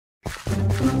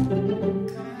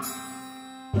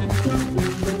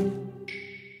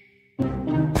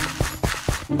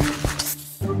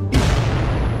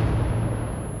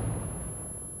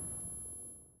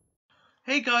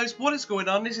guys, what is going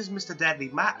on? This is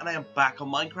MrDeadlyMatt and I am back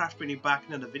on Minecraft, bringing you back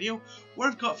another video. What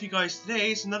I've got for you guys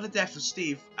today is another death of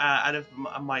Steve out of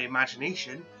my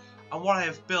imagination. And what I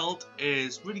have built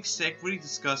is really sick, really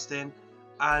disgusting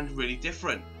and really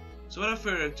different. So without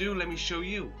further ado, let me show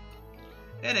you.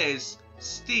 It is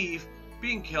Steve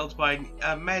being killed by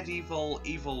a medieval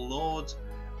evil lord.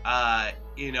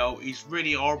 You know, he's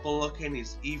really horrible looking,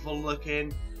 he's evil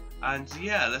looking. And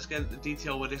yeah, let's get into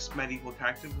detail with this medieval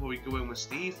character before we go in with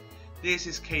Steve. There's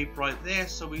his cape right there,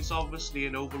 so he's obviously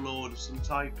an overlord of some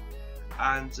type.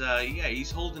 And yeah,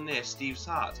 he's holding there Steve's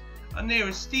heart. And there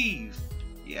is Steve.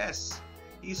 Yes,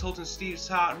 he's holding Steve's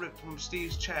heart, ripped from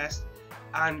Steve's chest,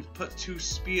 and put 2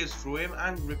 spears through him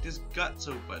and ripped his guts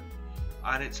open.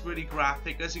 And it's really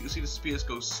graphic. As you can see, the spears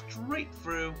go straight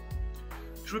through,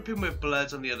 dripping with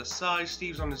blood on the other side.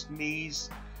 Steve's on his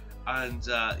knees, and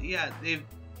yeah, they've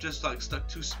just like stuck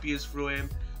 2 spears through him,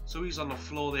 so he's on the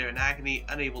floor there in agony,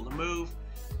 unable to move.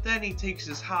 Then he takes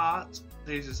his heart.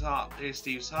 There's his heart. There's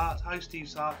Steve's heart. Hi,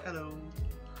 Steve's heart. Hello.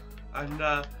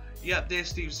 And yeah, there's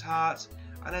Steve's heart.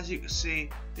 And as you can see,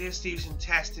 there's Steve's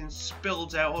intestines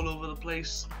spilled out all over the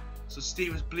place. So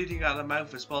Steve is bleeding out of the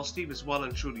mouth as well. Steve is well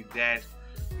and truly dead.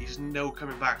 He's no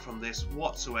coming back from this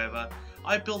whatsoever.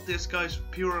 I built this, guys,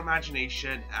 with pure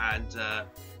imagination, and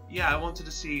yeah, I wanted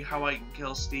to see how I can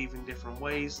kill Steve in different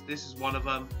ways. This is one of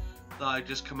them that I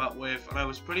just come up with, and I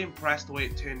was pretty impressed the way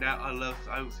it turned out. I love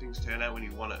how things turn out when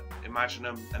you want to imagine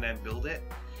them and then build it.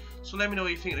 So let me know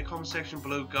what you think in the comment section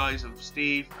below, guys, of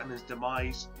Steve and his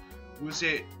demise. Was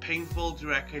it painful? Do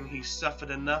you reckon he suffered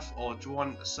enough, or do you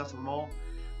want to suffer more?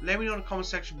 Let me know in the comment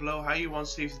section below how you want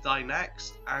Steve to die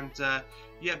next. And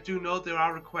yeah, do know there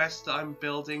are requests that I'm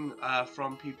building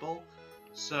from people,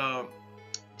 so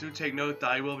do take note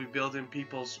that I will be building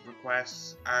people's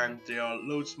requests, and there are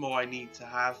loads more I need to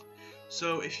have.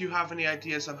 So if you have any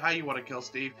ideas on how you want to kill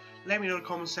Steve, let me know in the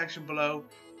comment section below.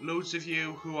 Loads of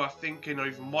you who are thinking or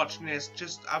even watching this,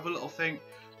 just have a little think.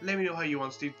 Let me know how you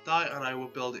want Steve to die, and I will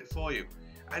build it for you.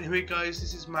 Anyway, guys,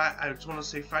 this is Matt. I just want to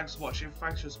say thanks for watching,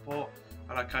 thanks for your support,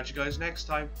 and I'll catch you guys next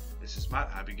time. This is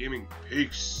Matt, happy gaming,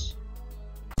 peace.